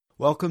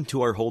Welcome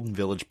to our Holden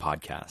Village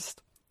podcast.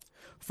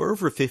 For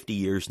over 50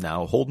 years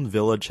now, Holden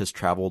Village has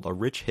traveled a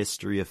rich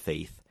history of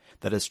faith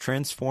that has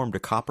transformed a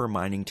copper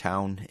mining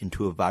town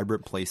into a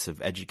vibrant place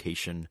of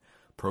education,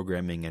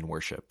 programming, and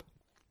worship.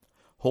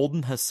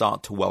 Holden has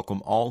sought to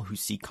welcome all who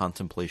seek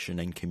contemplation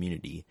and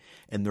community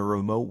in the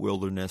remote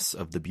wilderness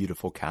of the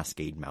beautiful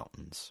Cascade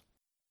Mountains.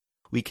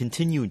 We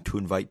continue to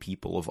invite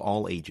people of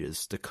all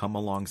ages to come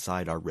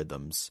alongside our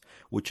rhythms,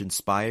 which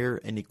inspire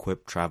and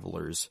equip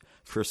travelers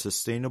for a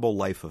sustainable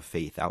life of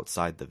faith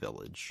outside the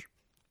village.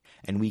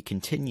 And we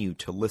continue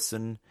to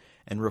listen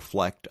and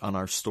reflect on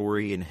our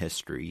story and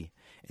history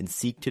and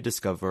seek to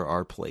discover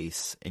our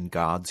place in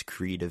God's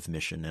creative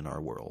mission in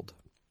our world.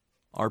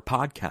 Our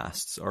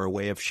podcasts are a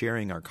way of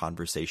sharing our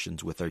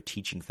conversations with our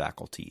teaching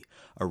faculty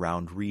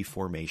around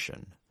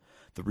reformation,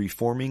 the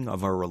reforming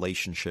of our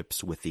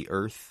relationships with the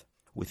earth,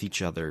 with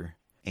each other,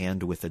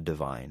 and with the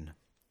divine.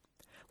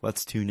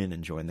 Let's tune in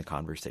and join the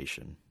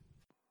conversation.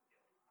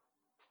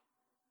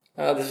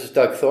 This is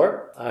Doug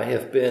Thorpe. I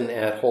have been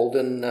at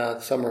Holden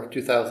summer of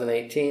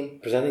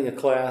 2018, presenting a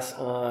class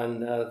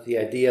on the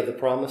idea of the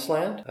Promised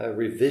Land, a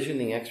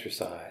revisioning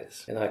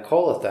exercise. And I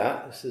call it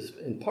that. This is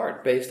in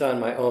part based on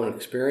my own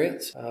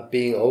experience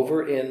being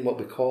over in what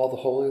we call the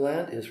Holy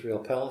Land, Israel,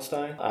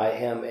 Palestine. I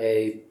am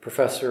a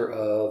professor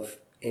of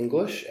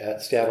English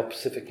at Seattle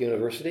Pacific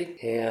University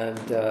and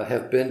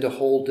have been to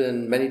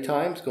Holden many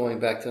times, going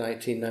back to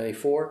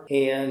 1994,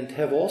 and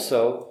have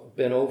also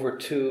been over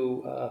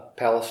to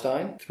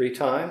Palestine 3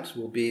 times.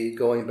 We'll be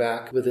going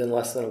back within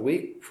less than a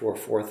week for a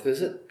 4th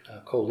visit,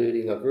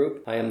 co-leading a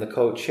group. I am the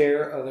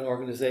co-chair of an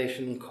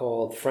organization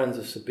called Friends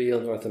of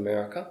Sabeel North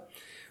America,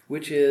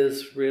 which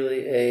is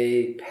really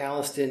a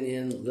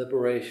Palestinian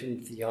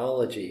liberation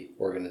theology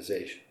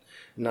organization,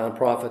 a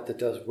nonprofit that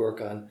does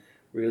work on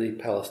really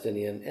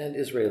Palestinian and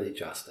Israeli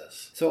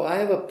justice. So I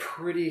have a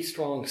pretty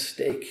strong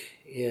stake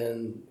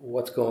in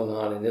what's going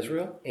on in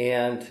Israel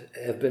and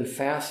have been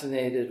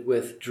fascinated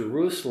with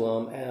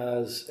Jerusalem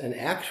as an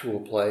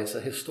actual place,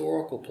 a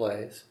historical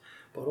place,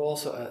 but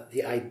also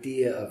the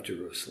idea of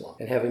Jerusalem.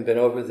 And having been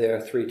over there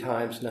 3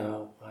 times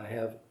now, I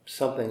have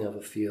something of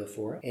a feel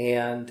for it,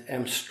 and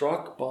am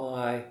struck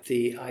by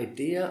the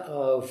idea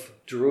of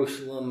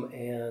Jerusalem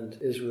and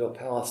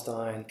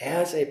Israel-Palestine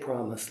as a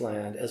promised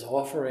land, as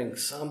offering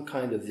some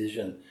kind of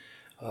vision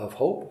of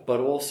hope,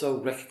 but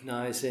also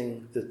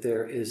recognizing that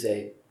there is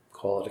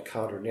call it a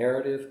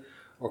counter-narrative,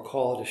 or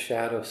call it a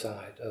shadow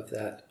side of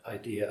that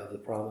idea of the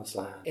Promised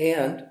Land.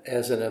 And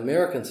as an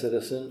American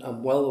citizen,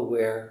 I'm well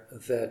aware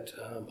that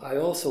I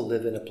also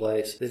live in a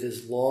place that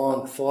has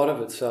long thought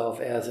of itself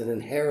as an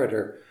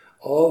inheritor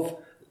of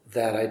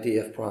that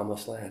idea of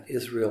Promised Land,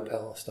 Israel,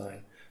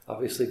 Palestine,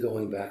 obviously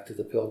going back to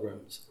the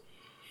Pilgrims.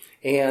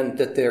 And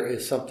that there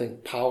is something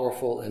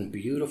powerful and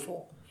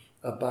beautiful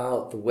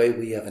about the way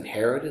we have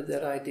inherited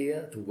that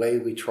idea, the way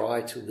we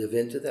try to live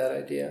into that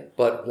idea.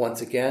 But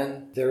once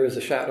again, there is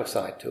a shadow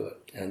side to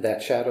it. And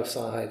that shadow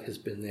side has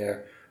been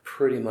there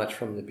pretty much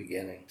from the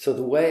beginning. So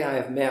the way I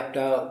have mapped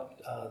out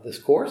this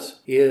course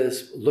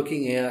is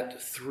looking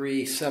at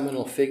 3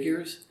 seminal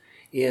figures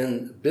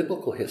in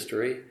biblical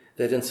history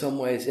that in some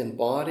ways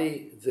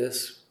embody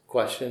this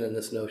question and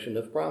this notion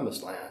of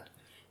Promised Land.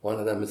 One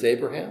of them is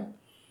Abraham.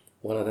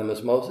 One of them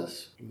is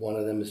Moses, one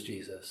of them is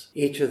Jesus.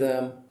 Each of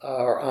them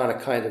are on a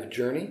kind of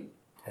journey,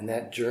 and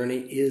that journey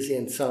is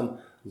in some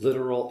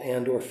literal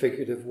and or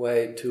figurative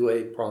way to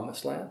a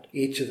promised land.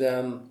 Each of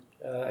them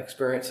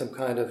experience some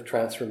kind of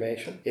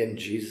transformation. In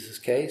Jesus'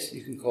 case,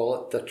 you can call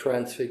it the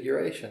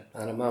transfiguration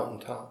on a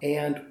mountaintop.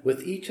 And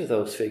with each of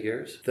those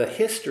figures, the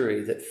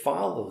history that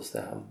follows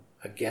them,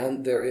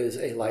 again, there is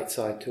a light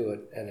side to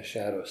it and a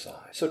shadow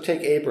side. So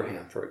take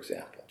Abraham, for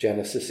example.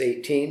 Genesis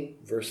 18,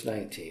 verse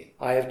 19.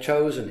 I have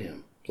chosen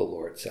him, the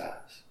Lord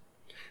says,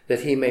 that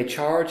he may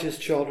charge his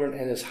children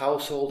and his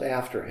household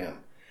after him,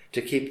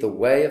 to keep the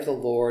way of the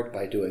Lord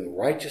by doing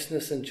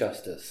righteousness and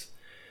justice,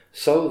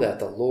 so that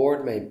the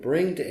Lord may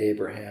bring to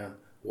Abraham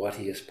what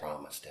he has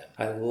promised him.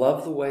 I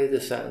love the way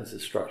this sentence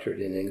is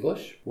structured in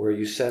English, where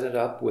you set it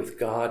up with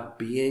God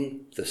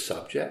being the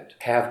subject,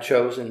 have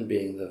chosen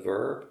being the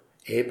verb,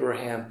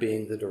 Abraham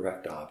being the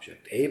direct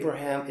object.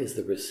 Abraham is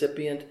the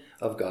recipient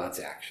of God's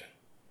action.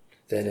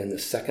 Then in the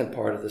second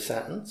part of the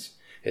sentence,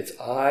 it's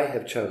I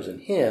have chosen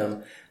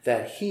him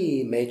that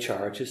he may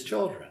charge his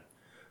children.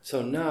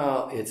 So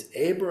now it's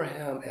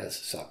Abraham as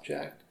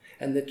subject,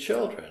 and the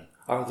children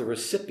are the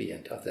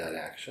recipient of that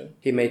action.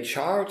 He may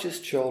charge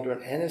his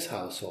children and his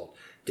household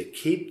to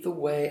keep the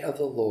way of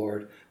the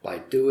Lord by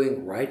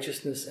doing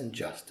righteousness and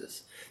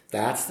justice.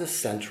 That's the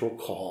central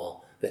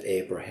call that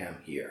Abraham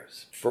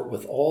hears. For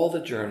with all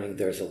the journey,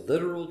 there's a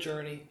literal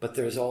journey, but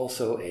there's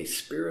also a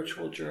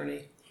spiritual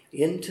journey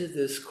into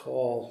this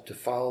call to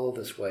follow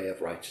this way of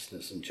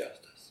righteousness and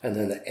justice. And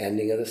then the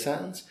ending of the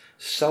sentence,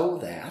 so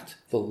that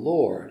the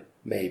Lord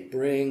may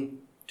bring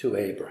to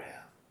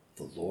Abraham.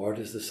 The Lord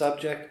is the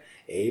subject,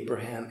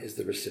 Abraham is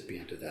the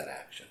recipient of that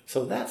action.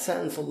 So that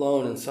sentence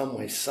alone in some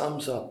way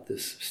sums up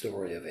this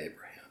story of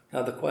Abraham.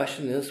 Now the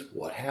question is,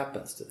 what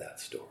happens to that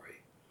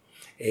story?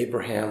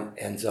 Abraham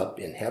ends up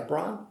in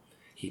Hebron.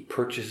 He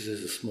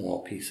purchases a small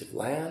piece of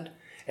land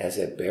as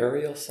a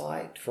burial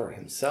site for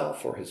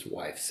himself or his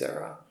wife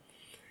Sarah.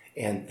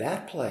 And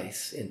that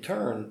place, in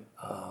turn,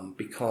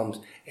 becomes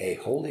a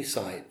holy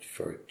site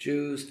for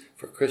Jews,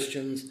 for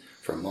Christians,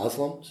 for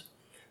Muslims.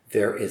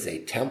 There is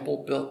a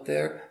temple built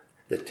there.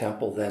 The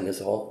temple then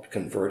is all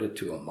converted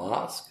to a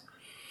mosque.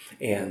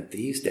 And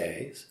these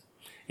days,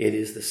 it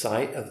is the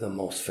site of the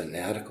most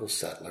fanatical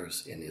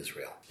settlers in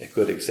Israel. A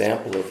good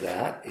example of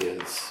that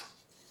is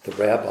the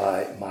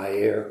Rabbi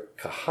Meir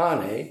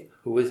Kahane,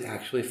 who is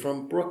actually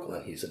from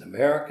Brooklyn. He's an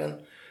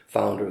American,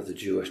 founder of the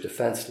Jewish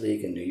Defense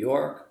League in New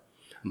York,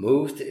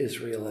 moves to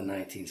Israel in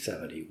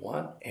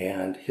 1971,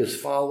 and his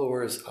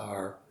followers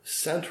are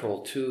central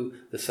to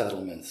the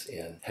settlements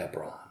in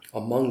Hebron.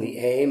 Among the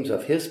aims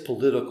of his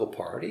political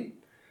party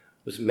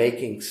was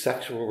making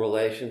sexual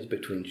relations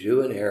between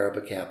Jew and Arab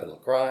a capital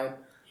crime.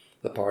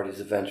 The party's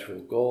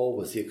eventual goal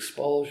was the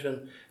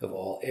expulsion of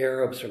all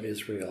Arabs from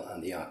Israel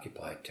and the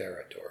occupied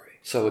territory.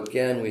 So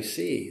again, we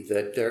see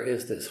that there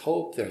is this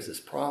hope, there's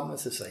this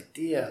promise, this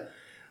idea,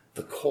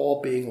 the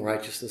call being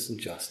righteousness and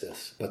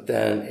justice, but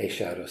then a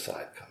shadow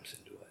side comes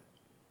into it.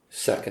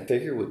 Second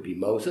figure would be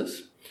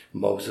Moses.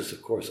 Moses,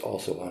 of course,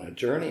 also on a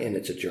journey, and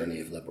it's a journey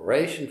of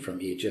liberation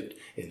from Egypt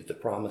into the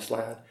Promised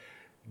Land,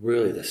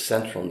 really the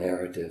central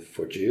narrative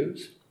for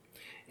Jews.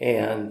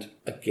 And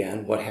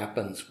again, what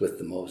happens with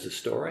the Moses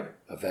story?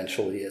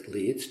 Eventually it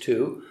leads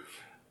to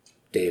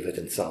David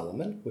and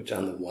Solomon, which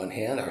on the one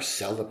hand are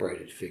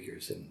celebrated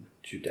figures in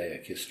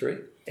Judaic history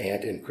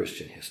and in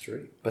Christian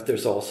history. But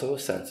there's also a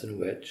sense in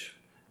which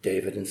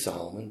David and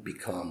Solomon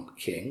become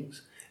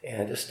kings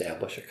and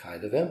establish a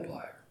kind of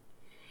empire.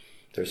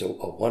 There's a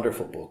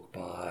wonderful book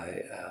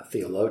by a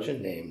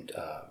theologian named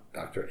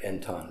Dr.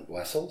 Anton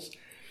Wessels,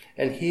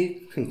 and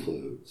he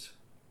concludes,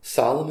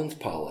 Solomon's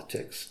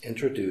politics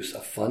introduce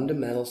a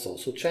fundamental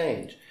social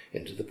change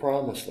into the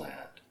Promised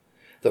Land.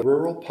 The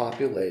rural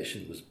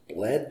population was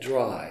bled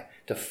dry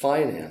to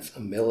finance a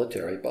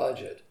military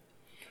budget.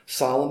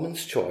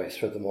 Solomon's choice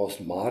for the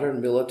most modern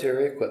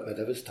military equipment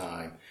of his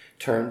time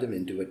turned him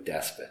into a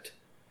despot.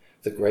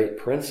 The great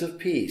Prince of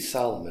Peace,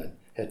 Solomon,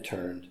 had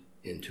turned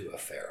into a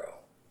pharaoh.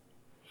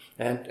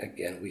 And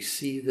again, we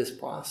see this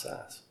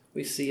process.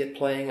 We see it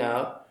playing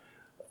out.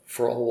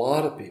 For a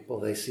lot of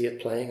people, they see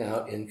it playing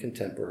out in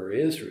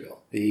contemporary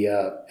Israel. The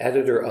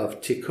editor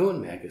of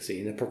Tikkun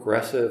magazine, a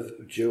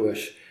progressive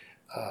Jewish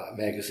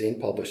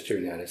magazine published here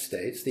in the United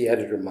States, the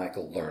editor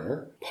Michael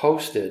Lerner,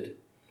 posted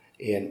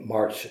in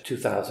March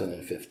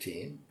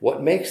 2015,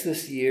 "What makes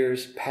this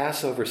year's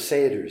Passover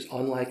Seders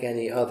unlike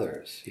any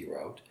others," he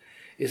wrote,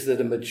 "is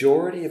that a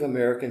majority of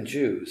American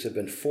Jews have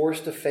been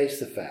forced to face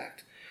the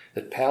fact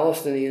that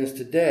Palestinians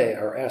today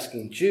are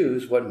asking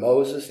Jews what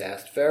Moses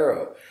asked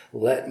Pharaoh,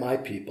 'Let my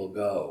people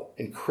go.'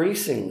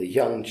 Increasingly,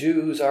 young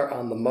Jews are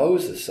on the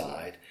Moses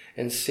side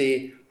and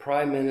see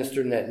Prime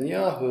Minister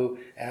Netanyahu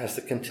as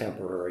the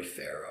contemporary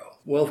Pharaoh."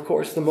 Well, of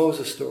course, the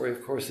Moses story,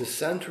 of course, is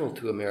central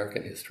to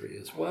American history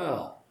as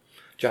well.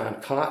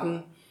 John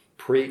Cotton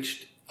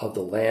preached of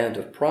the land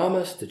of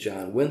promise to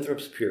John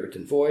Winthrop's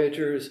Puritan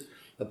voyagers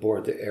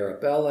aboard the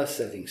Arabella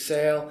setting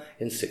sail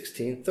in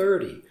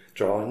 1630,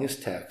 drawing his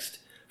text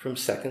from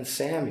 2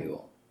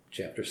 Samuel,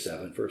 chapter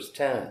 7, verse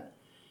 10.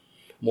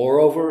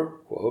 "Moreover,"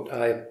 quote,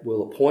 "I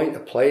will appoint a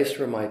place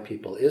for my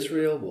people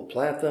Israel, will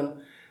plant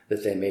them,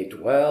 that they may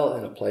dwell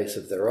in a place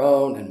of their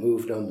own and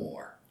move no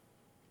more."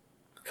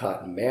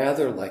 Cotton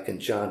Mather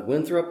likened John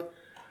Winthrop,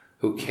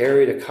 who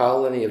carried a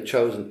colony of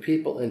chosen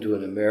people into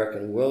an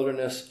American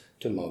wilderness,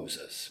 to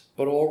Moses.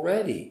 But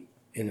already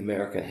in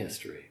American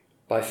history,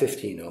 by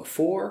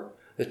 1504,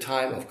 the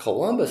time of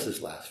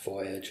Columbus's last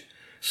voyage,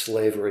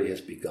 slavery has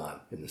begun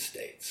in the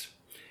States.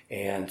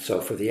 And so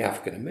for the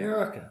African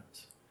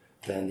Americans,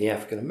 then the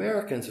African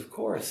Americans, of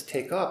course,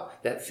 take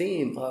up that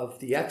theme of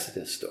the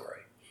Exodus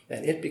story.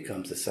 And it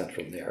becomes the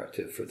central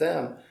narrative for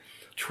them,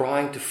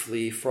 trying to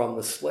flee from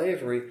the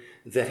slavery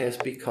that has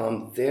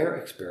become their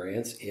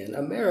experience in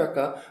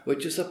America,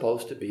 which is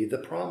supposed to be the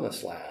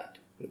Promised Land.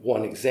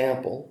 One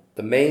example,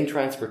 the main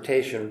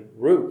transportation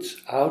routes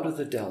out of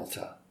the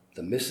Delta,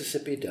 the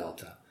Mississippi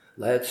Delta,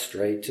 led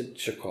straight to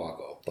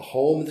Chicago, the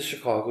home of the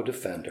Chicago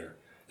Defender,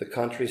 the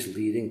country's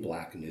leading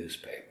black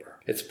newspaper.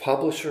 Its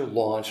publisher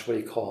launched what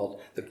he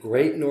called the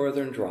Great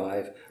Northern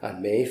Drive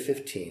on May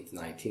 15,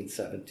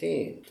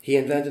 1917. He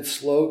invented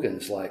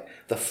slogans like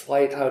 "The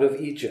Flight Out of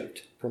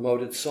Egypt,"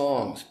 promoted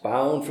songs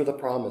 "Bound for the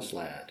Promised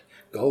Land,"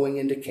 "Going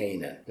into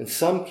Canaan." In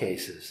some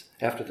cases,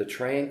 after the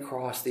train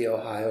crossed the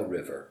Ohio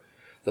River,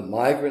 the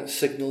migrants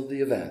signaled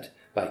the event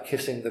by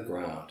kissing the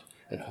ground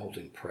and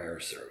holding prayer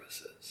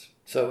services.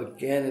 So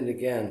again and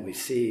again, we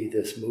see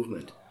this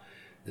movement,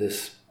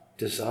 this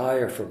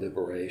desire for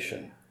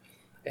liberation,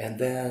 and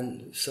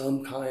then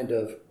some kind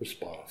of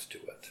response to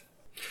it.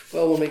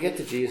 Well, when we get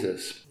to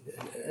Jesus,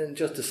 and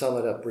just to sum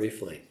it up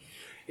briefly,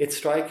 It's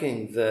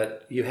striking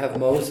that you have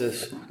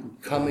Moses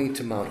coming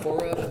to Mount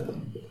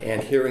Horeb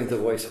and hearing the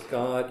voice of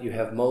God. You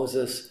have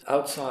Moses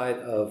outside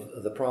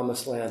of the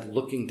promised land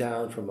looking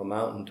down from a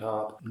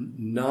mountaintop,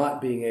 not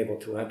being able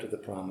to enter the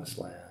promised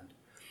land.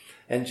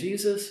 And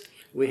Jesus,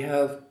 we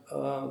have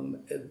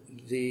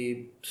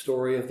the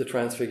story of the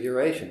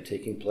Transfiguration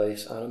taking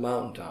place on a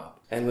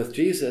mountaintop. And with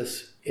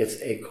Jesus,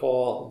 it's a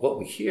call. What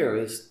we hear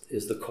is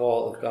the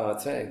call of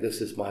God saying,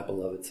 "This is my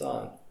beloved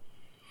Son."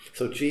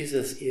 So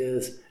Jesus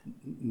is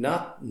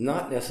not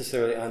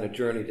necessarily on a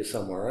journey to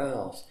somewhere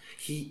else.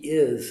 He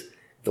is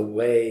the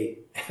way,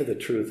 the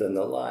truth, and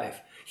the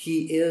life.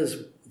 He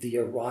is the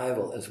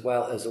arrival as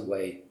well as a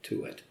way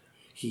to it.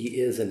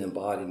 He is an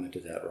embodiment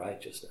of that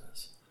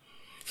righteousness.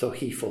 So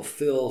he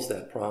fulfills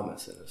that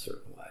promise in a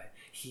certain way.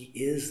 He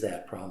is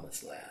that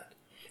promised land.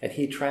 And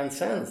he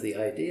transcends the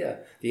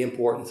idea, the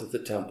importance of the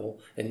temple,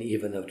 and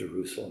even of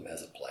Jerusalem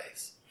as a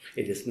place.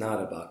 It is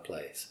not about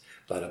place,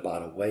 but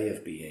about a way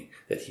of being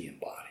that he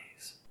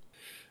embodies.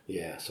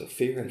 Yeah, so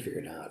fear and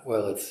fear not.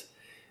 Well,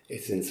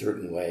 it's in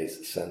certain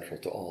ways central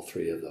to all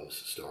three of those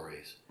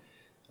stories.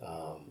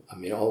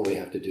 All we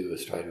have to do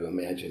is try to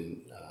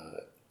imagine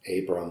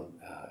Abram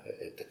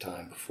at the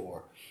time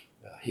before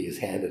he is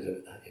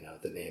handed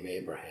the name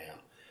Abraham,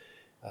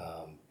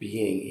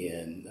 being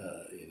in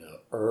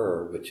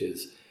Ur, which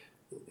is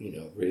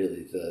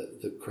really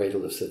the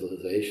cradle of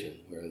civilization,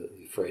 where the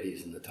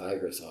Euphrates and the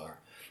Tigris are,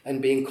 and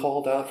being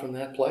called out from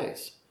that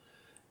place.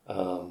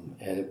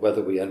 And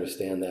whether we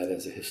understand that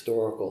as a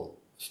historical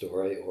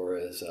story or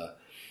as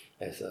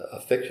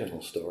a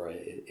fictional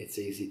story, it's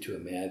easy to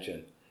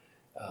imagine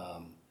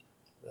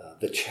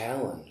the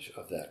challenge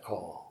of that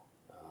call.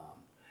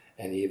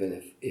 And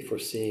even if we're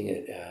seeing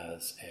it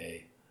as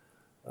a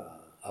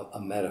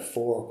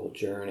metaphorical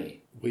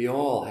journey, we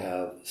all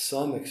have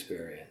some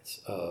experience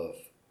of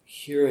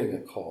hearing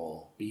a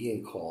call,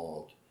 being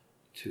called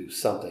to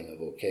something, a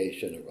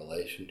vocation, a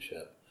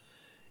relationship,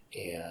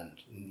 and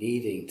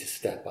needing to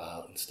step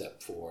out and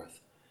step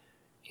forth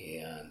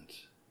and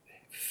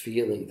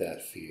feeling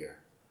that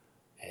fear,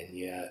 and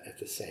yet at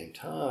the same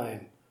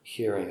time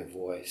hearing a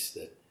voice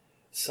that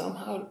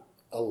somehow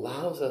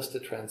allows us to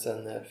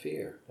transcend that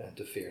fear and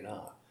to fear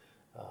not,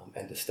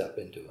 and to step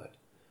into it.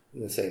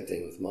 And the same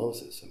thing with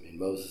Moses.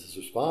 Moses'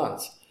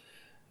 response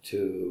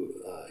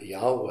to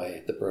Yahweh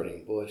at the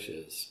burning bush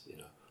is,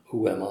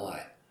 who am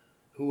I?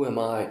 Who am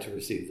I to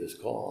receive this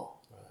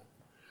call?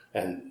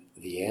 Right? And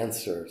the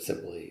answer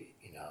simply,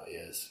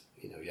 is,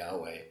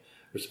 Yahweh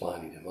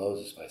responding to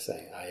Moses by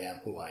saying, I am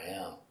who I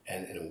am.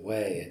 And in a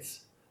way,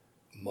 it's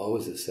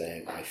Moses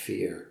saying, I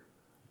fear,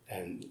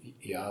 and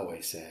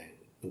Yahweh saying,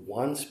 the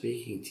one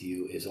speaking to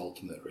you is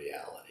ultimate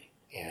reality.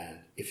 And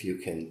if you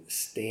can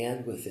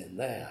stand within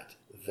that,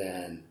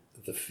 then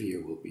the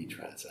fear will be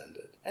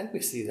transcended. And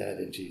we see that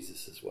in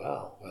Jesus as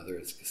well, whether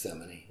it's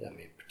Gethsemane,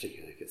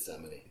 particularly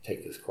Gethsemane,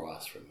 take this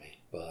cross from me.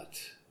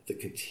 But the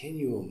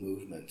continual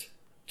movement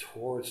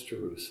towards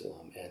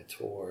Jerusalem and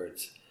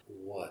towards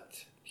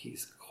what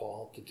he's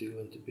called to do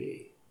and to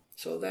be.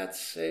 So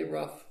that's a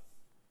rough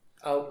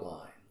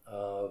outline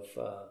of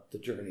the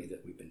journey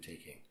that we've been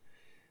taking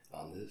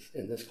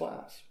in this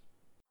class.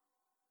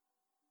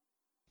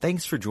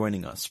 Thanks for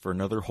joining us for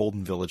another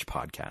Holden Village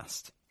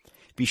podcast.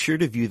 Be sure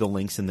to view the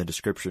links in the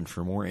description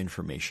for more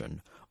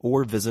information,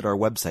 or visit our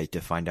website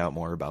to find out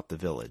more about the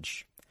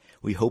village.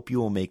 We hope you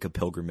will make a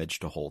pilgrimage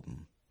to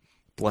Holden.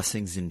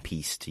 Blessings and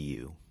peace to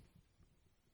you.